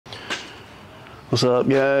What's up,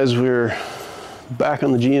 guys? We're back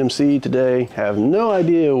on the GMC today. Have no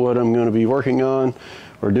idea what I'm going to be working on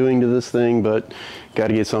or doing to this thing, but got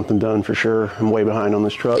to get something done for sure. I'm way behind on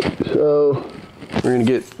this truck. So we're going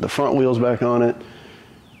to get the front wheels back on it,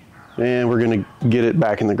 and we're going to get it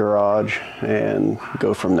back in the garage and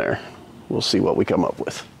go from there. We'll see what we come up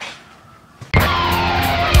with.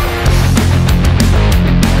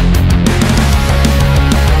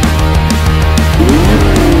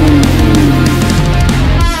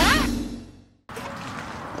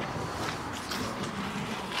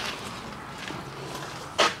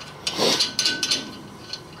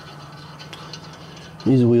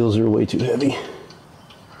 These wheels are way too heavy.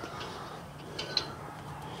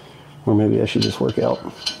 Or maybe I should just work out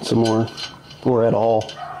some more, or at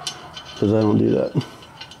all, because I don't do that,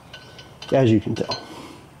 as you can tell.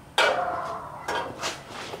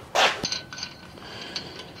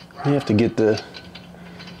 We have to get the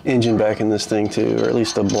engine back in this thing too, or at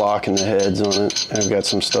least the block and the heads on it. I've got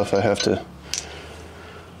some stuff I have to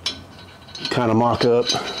kind of mock up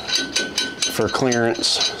for clearance,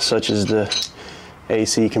 such as the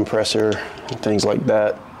AC compressor and things like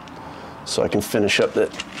that, so I can finish up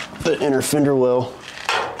the inner fender well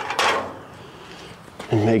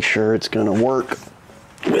and make sure it's going to work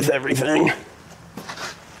with everything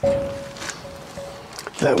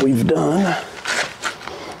that we've done.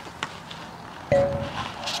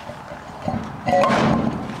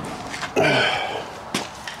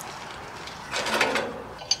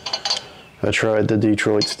 I tried the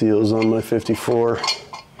Detroit steels on my 54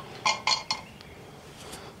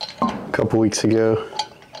 a couple weeks ago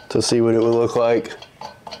to see what it would look like,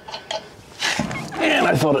 and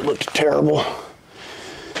I thought it looked terrible,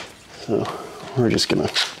 so we're just gonna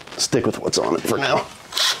stick with what's on it for now.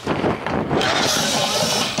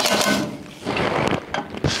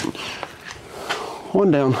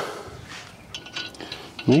 One down.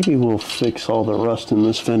 Maybe we'll fix all the rust in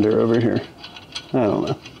this fender over here. I don't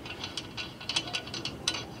know.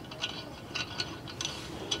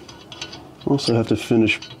 Also have to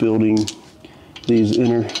finish building these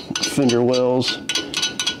inner fender wells.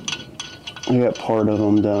 I got part of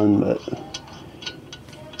them done, but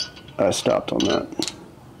I stopped on that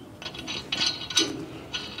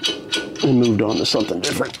and moved on to something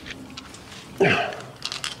different.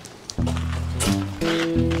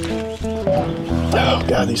 Oh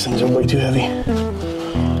God, these things are way too heavy.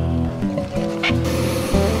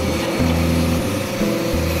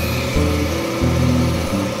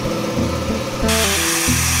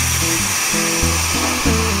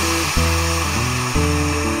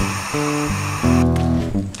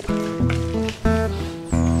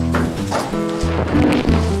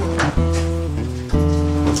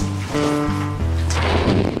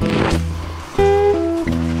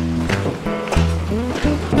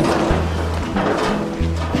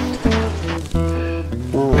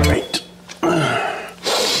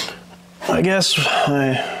 I guess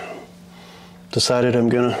I decided I'm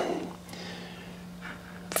gonna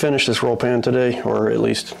finish this roll pan today, or at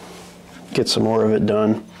least get some more of it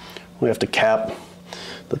done. We have to cap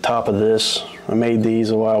the top of this. I made these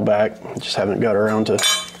a while back, just haven't got around to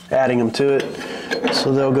adding them to it.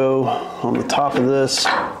 So they'll go on the top of this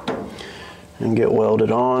and get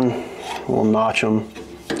welded on. We'll notch them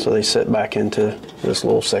so they sit back into this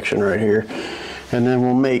little section right here. And then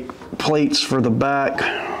we'll make plates for the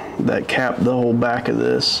back that cap the whole back of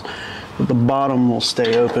this. But the bottom will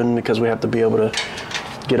stay open because we have to be able to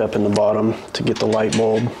get up in the bottom to get the light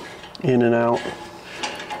bulb in and out.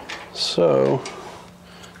 So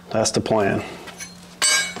that's the plan.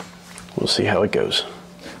 We'll see how it goes.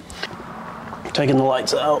 Taking the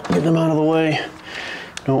lights out, getting them out of the way.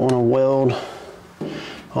 Don't want to weld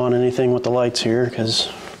on anything with the lights here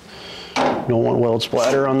because you don't want weld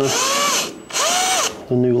splatter on the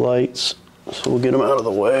new lights. So we'll get them out of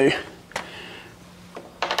the way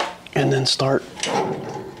and then start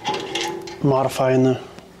modifying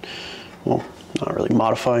well, not really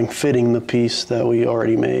modifying, fitting the piece that we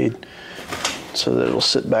already made so that it'll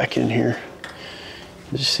sit back in here.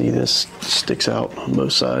 You see this sticks out on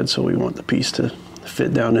both sides, so we want the piece to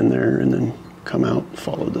fit down in there and then come out and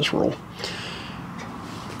follow this roll.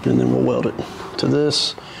 And then we'll weld it to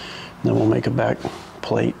this, and then we'll make a back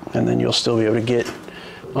plate, and then you'll still be able to get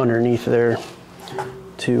underneath there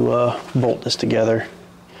to bolt this together,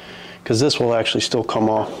 because this will actually still come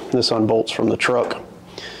off. This unbolts from the truck,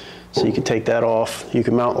 so you can take that off, you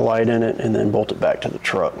can mount the light in it, and then bolt it back to the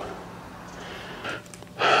truck.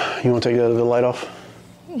 You want to take the light off?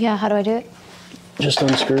 Yeah, how do I do it? Just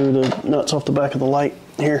unscrew the nuts off the back of the light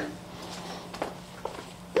here.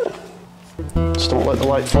 Just don't let the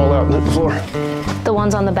light fall out and hit the floor. The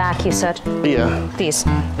ones on the back, you said? Yeah. These?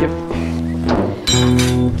 Yep.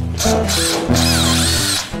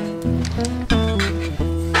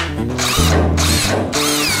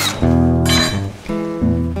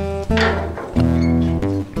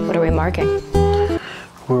 What are we marking?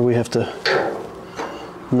 Where we have to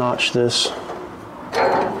notch this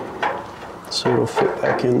so it'll fit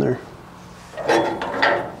back in there.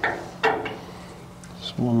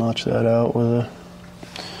 So we'll notch that out with a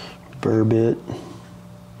burr bit.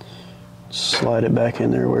 Slide it back in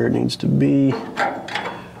there where it needs to be.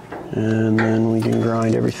 And then we can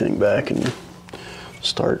grind everything back and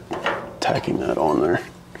start tacking that on there.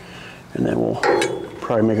 And then we'll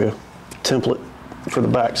probably make a template for the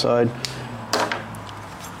back side.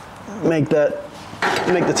 Make the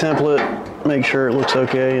template, make sure it looks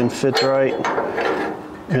okay and fits right.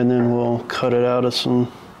 And then we'll cut it out of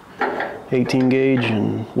some 18 gauge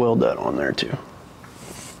and weld that on there too.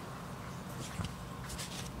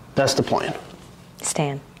 That's the plan.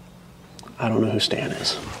 Stan. I don't know who Stan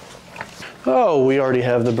is. Oh, we already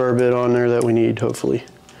have the burr bit on there that we need, hopefully.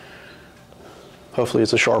 Hopefully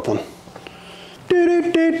it's a sharp one.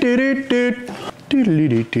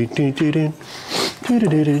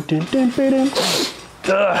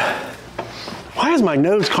 Why is my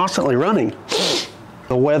nose constantly running?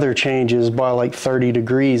 The weather changes by like 30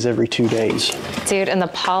 degrees every 2 days. Dude, and the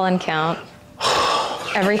pollen count.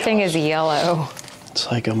 Everything is yellow. It's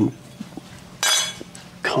like I'm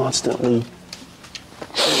constantly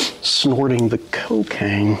snorting the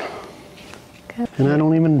cocaine. And I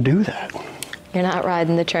don't even do that. You're not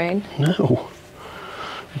riding the train? No.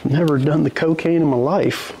 I've never done the cocaine in my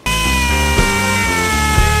life.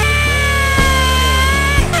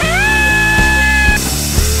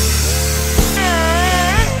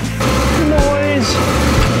 Noise!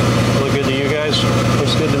 Look good to you guys?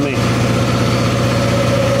 Looks good to me.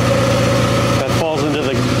 That falls into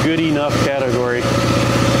the good enough category.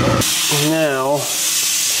 Now,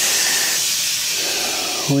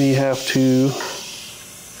 we have to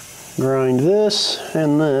grind this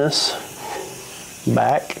and this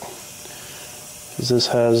back, because this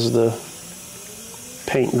has the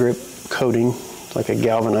paint grip coating, like a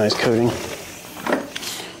galvanized coating.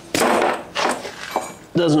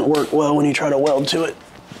 Doesn't work well when you try to weld to it.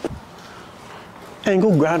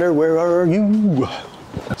 Angle grinder, where are you?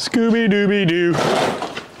 Scooby-Dooby-Doo,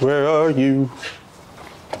 where are you?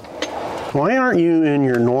 Why aren't you in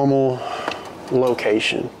your normal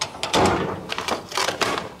location?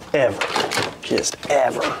 Ever. Just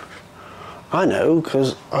ever. I know,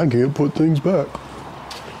 because I can't put things back.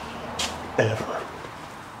 Ever.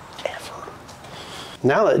 Ever.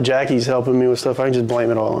 Now that Jackie's helping me with stuff, I can just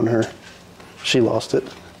blame it all on her. She lost it.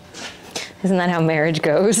 Isn't that how marriage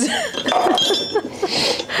goes?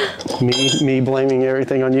 Me blaming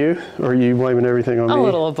everything on you, or you blaming everything on me? A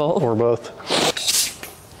little of both. Or both.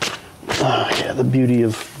 Oh, yeah, the beauty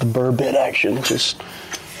of the burr bit action, just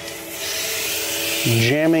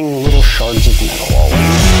jamming little shards of metal all over.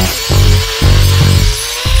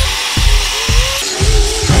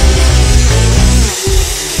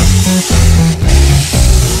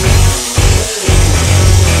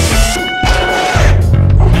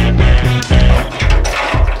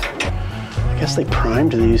 I guess they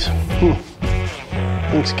primed these.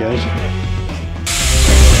 Thanks, guys.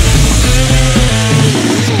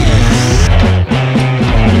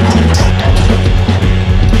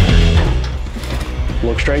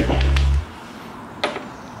 Look straight.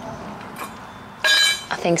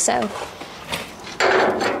 I think so.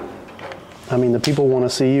 I mean, the people want to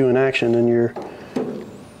see you in action in your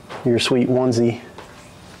sweet onesie.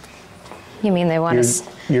 You mean they want to?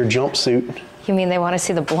 Your jumpsuit. You mean they want to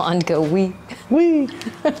see the blonde go wee? Wee.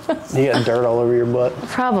 You got dirt all over your butt.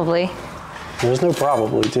 Probably. There's no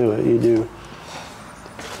probably to it. You do.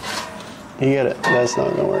 You get it. That's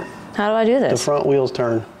not gonna work. How do I do The this? front wheels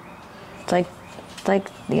turn. Like,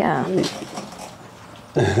 yeah.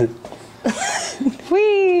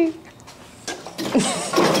 Wee.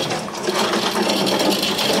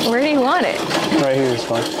 Where do you want it? Right here is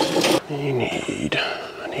fine. I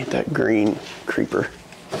need that green creeper.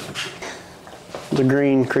 The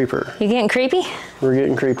green creeper. You getting creepy? We're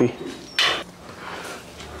getting creepy.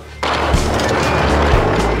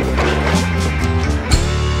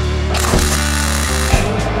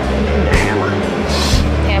 Hammer.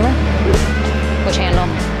 Hammer? Which handle?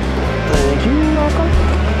 Thank you, welcome.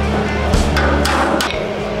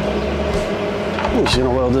 I'm just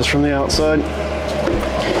gonna weld this from the outside.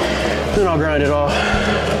 Then I'll grind it off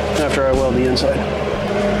after I weld the inside.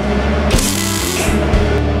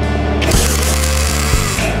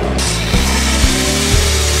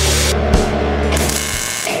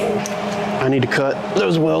 need to cut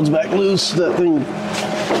those welds back loose. That thing,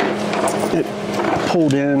 it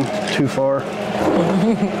pulled in too far,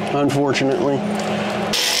 unfortunately.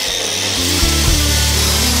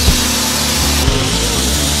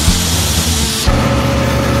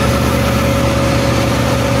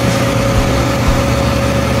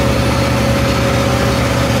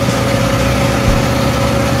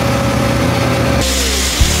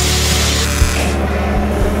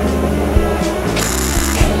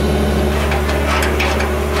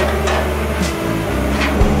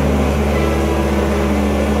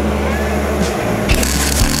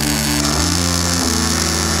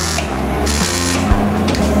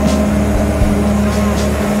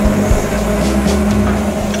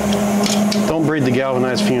 Breathe the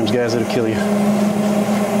galvanized fumes, guys, it'll kill you.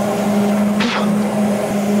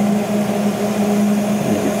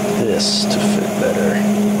 Get this to fit better.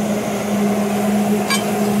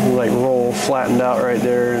 Like roll flattened out right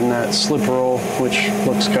there in that slip roll, which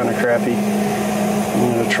looks kind of crappy.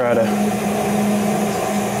 I'm gonna try to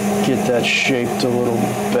get that shaped a little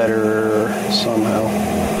better somehow.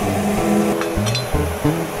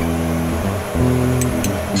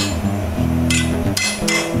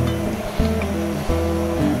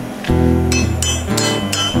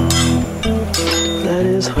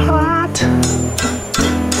 Hot.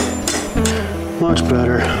 Much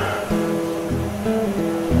better.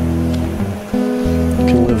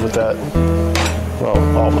 Can live with that. Well,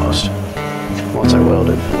 almost. Once I weld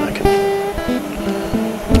it, then I can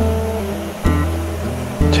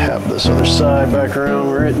tap this other side back around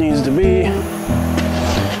where it needs to be.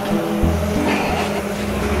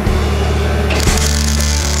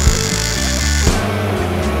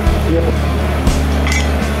 Yep.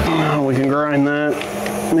 We can grind that,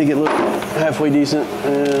 make it look halfway decent,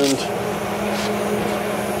 and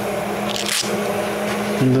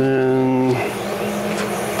then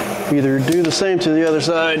either do the same to the other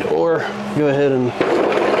side or go ahead and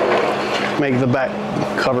make the back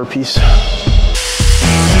cover piece.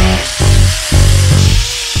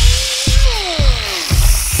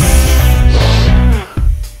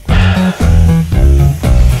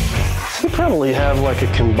 Probably have like a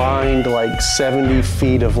combined like 70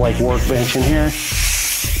 feet of like workbench in here.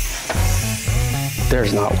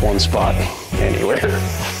 There's not one spot anywhere to do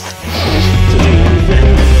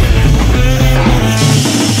anything.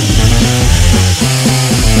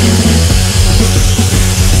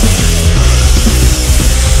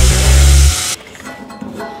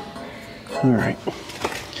 All right,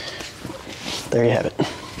 there you have it.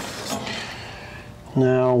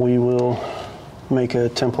 Now we will make a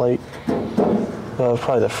template of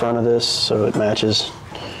probably the front of this so it matches,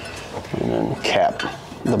 and then cap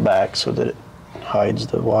the back so that it hides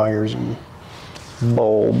the wires and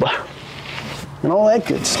bulb and all that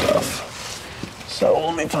good stuff. So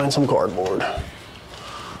let me find some cardboard. I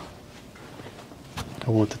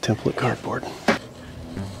want the template cardboard.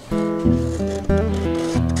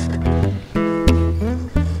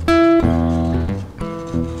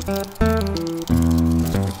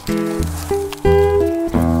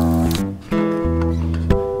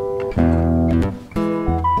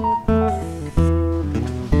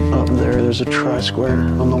 There's a tri-square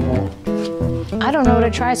on the wall. I don't know what a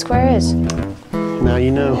tri-square is. Now you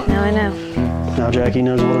know. Now I know. Now Jackie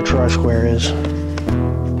knows what a tri-square is.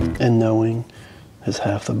 And knowing is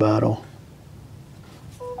half the battle.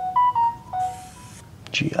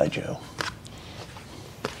 G.I. Joe.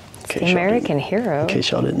 The American hero. In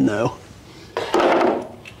case y'all didn't know. In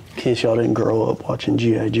case y'all didn't grow up watching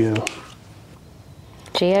G.I. Joe.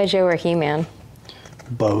 G.I. Joe or He-Man?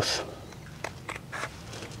 Both.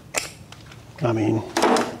 I mean,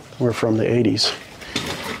 we're from the 80s.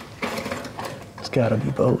 It's gotta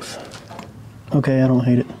be both. Okay, I don't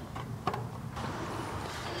hate it.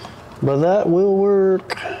 But that will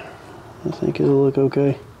work. I think it'll look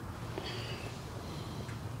okay.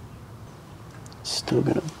 It's still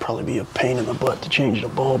gonna probably be a pain in the butt to change the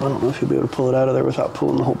bulb. I don't know if you'll be able to pull it out of there without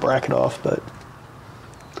pulling the whole bracket off, but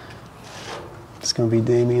it's gonna be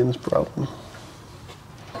Damien's problem.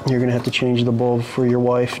 You're gonna have to change the bulb for your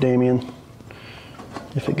wife, Damien.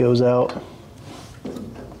 If it goes out,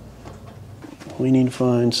 we need to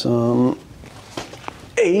find some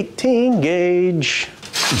 18 gauge.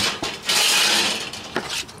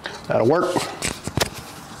 That'll work.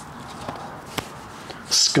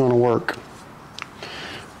 It's gonna work.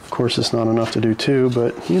 Of course, it's not enough to do two,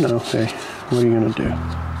 but you know, hey, what are you gonna do?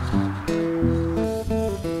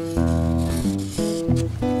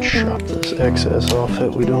 Chop this excess off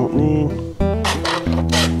that we don't need.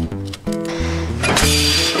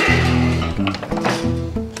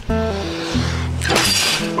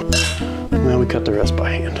 Now we cut the rest by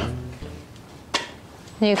hand.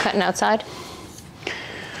 Are you cutting outside?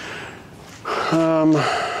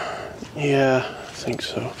 Yeah, I think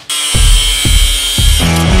so.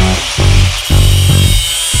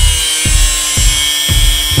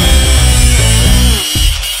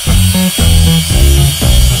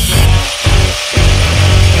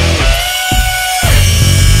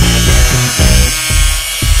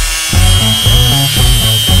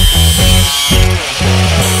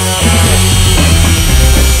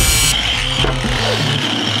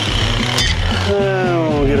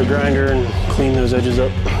 We'll get a grinder and clean those edges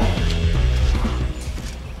up.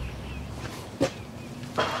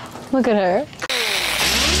 Look at her.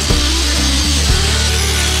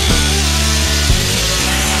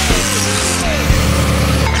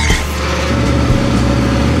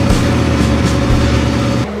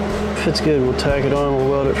 If it's good, we'll tack it on, we'll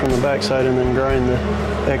weld it from the back side and then grind the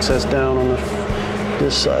excess down on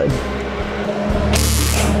this side.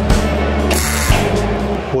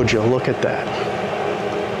 Would you look at that?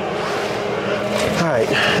 All right,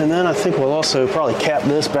 and then I think we'll also probably cap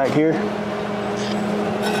this back here.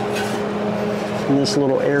 In this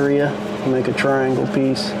little area, make a triangle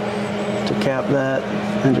piece to cap that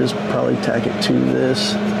and just probably tack it to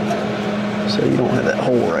this so you don't have that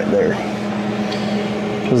hole right there.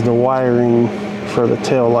 Because the wiring for the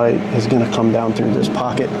tail light is going to come down through this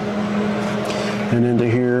pocket and into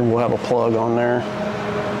here. We'll have a plug on there.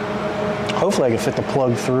 Hopefully I can fit the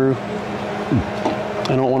plug through.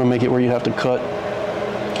 I don't want to make it where you have to cut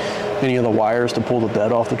any of the wires to pull the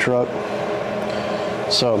bed off the truck.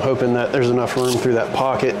 So I'm hoping that there's enough room through that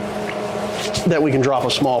pocket that we can drop a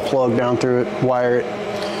small plug down through it, wire it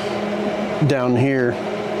down here,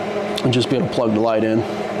 and just be able to plug the light in.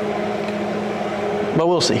 But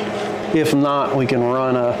we'll see. If not, we can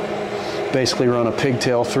basically run a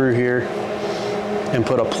pigtail through here and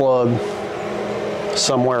put a plug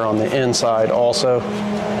somewhere on the inside also.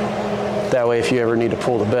 That way, if you ever need to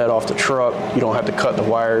pull the bed off the truck, you don't have to cut the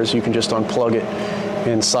wires. You can just unplug it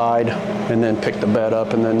inside and then pick the bed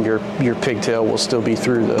up, and then your pigtail will still be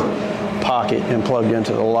through the pocket and plugged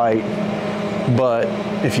into the light. But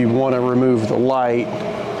if you want to remove the light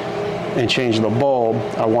and change the bulb,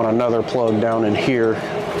 I want another plug down in here.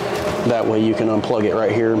 That way you can unplug it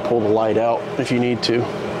right here and pull the light out if you need to.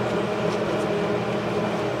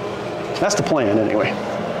 That's the plan anyway.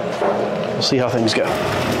 We'll see how things go.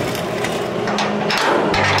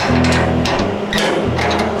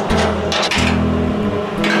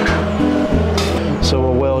 So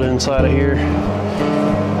we'll weld inside of here,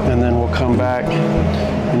 and then we'll come back,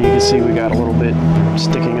 and you can see we got a little bit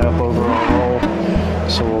sticking up over our roll.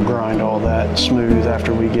 So we'll grind all that smooth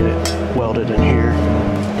after we get it welded in here.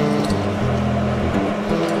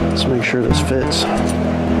 Let's make sure this fits.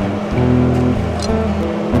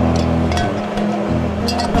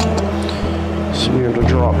 So we're able to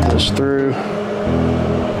drop this through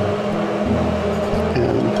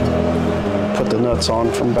and put the nuts on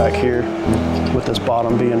from back here with this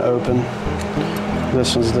bottom being open.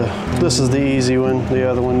 This is the easy one. The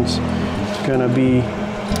other one's gonna be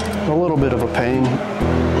a little bit of a pain,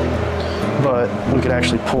 but we could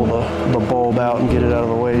actually pull the bulb out and get it out of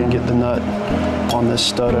the way and get the nut on this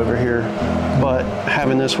stud over here. But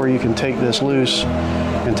having this where you can take this loose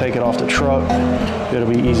and take it off the truck, it'll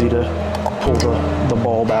be easy to pull the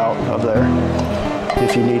bulb out of there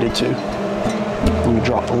if you needed to. You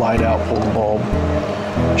drop the light out, pull the bulb,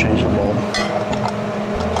 change the bulb.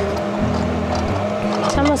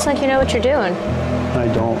 It's almost like you know what you're doing. I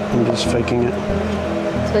don't, I'm just faking it.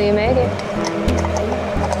 Until you make it.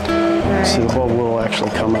 Right. See, the bulb will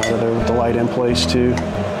actually come out of there with the light in place too.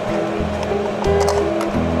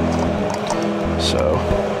 So.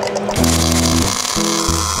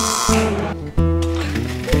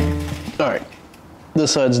 All right,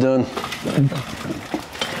 this side's done.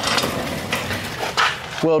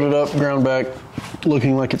 Welded up, ground back,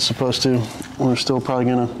 looking like it's supposed to. We're still probably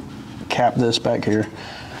gonna cap this back here.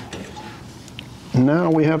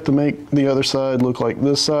 Now we have to make the other side look like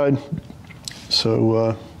this side.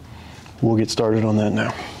 So we'll get started on that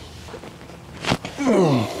now.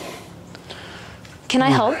 Can I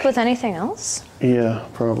help with anything else? Yeah,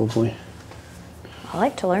 probably. I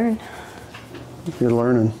like to learn. You're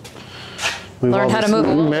learning. Learn how to move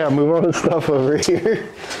along. Yeah, move all this stuff over here.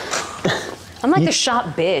 I'm like the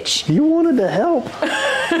shop bitch. You wanted to help.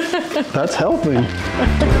 That's helping.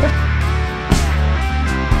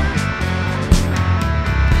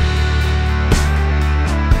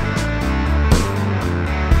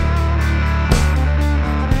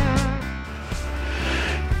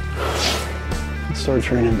 It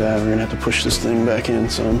starts raining bad. We're gonna have to push this thing back in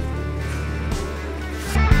some.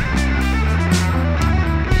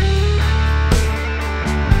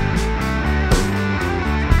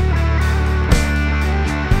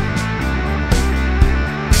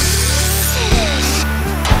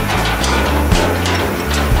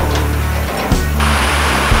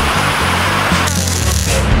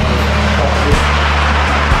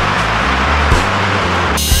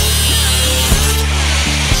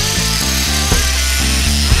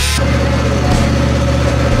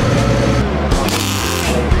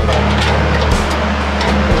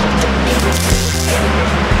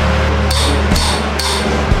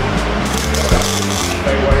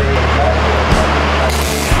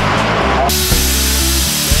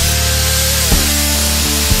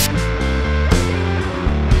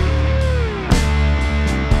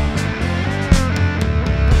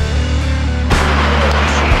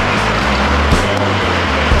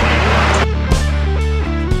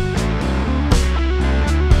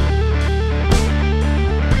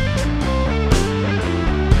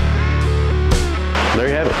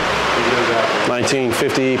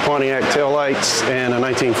 1950 Pontiac Taillights and a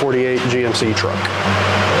 1948 GMC truck.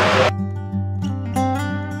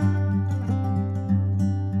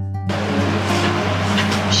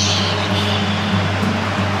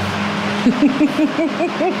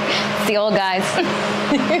 It's the old guys.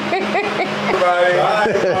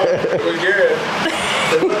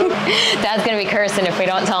 Dad's gonna be cursing if we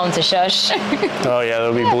don't tell him to shush. Oh yeah,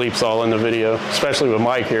 there'll be bleeps all in the video, especially with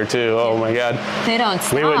Mike here too. Oh my God. They don't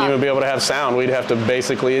stop. We wouldn't even be able to have sound. We'd have to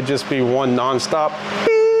basically, it'd just be one nonstop.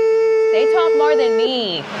 They talk more than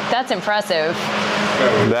me. That's impressive.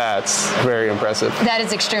 That's very impressive. That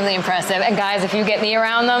is extremely impressive. And guys, if you get me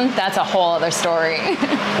around them, that's a whole other story.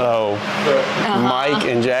 Oh, Mike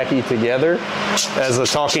and Jackie together as a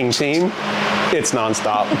talking team, it's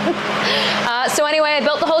nonstop. So anyway, I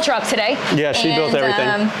built the whole truck today. Yeah, she built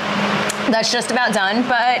everything. That's just about done,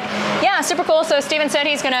 but yeah, super cool. So Steven said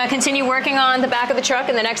he's going to continue working on the back of the truck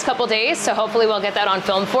in the next couple days, so hopefully we'll get that on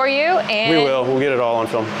film for you. And we will. We'll get it all on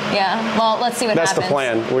film. Yeah, well, let's see what happens. That's the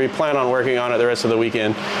plan. We plan on working on it the rest of the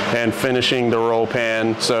weekend and finishing the roll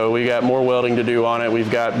pan. So we got more welding to do on it.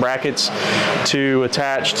 We've got brackets to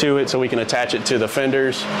attach to it so we can attach it to the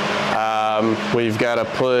fenders. We've got to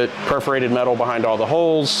put perforated metal behind all the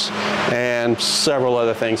holes and several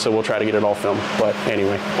other things, so we'll try to get it all filmed. But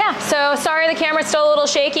anyway. Yeah, so sorry the camera's still a little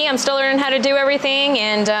shaky. I'm still learning how to do everything,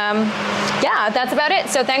 and yeah, that's about it.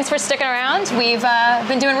 So thanks for sticking around. We've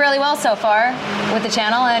been doing really well so far with the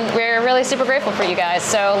channel, and we're really super grateful for you guys.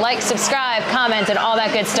 So like, subscribe, comment, and all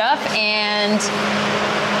that good stuff, and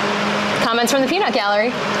comments from the peanut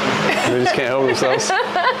gallery. We just can't help ourselves.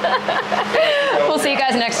 We'll see you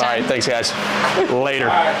guys next time. All right, thanks guys. Later.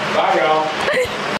 All right, bye y'all.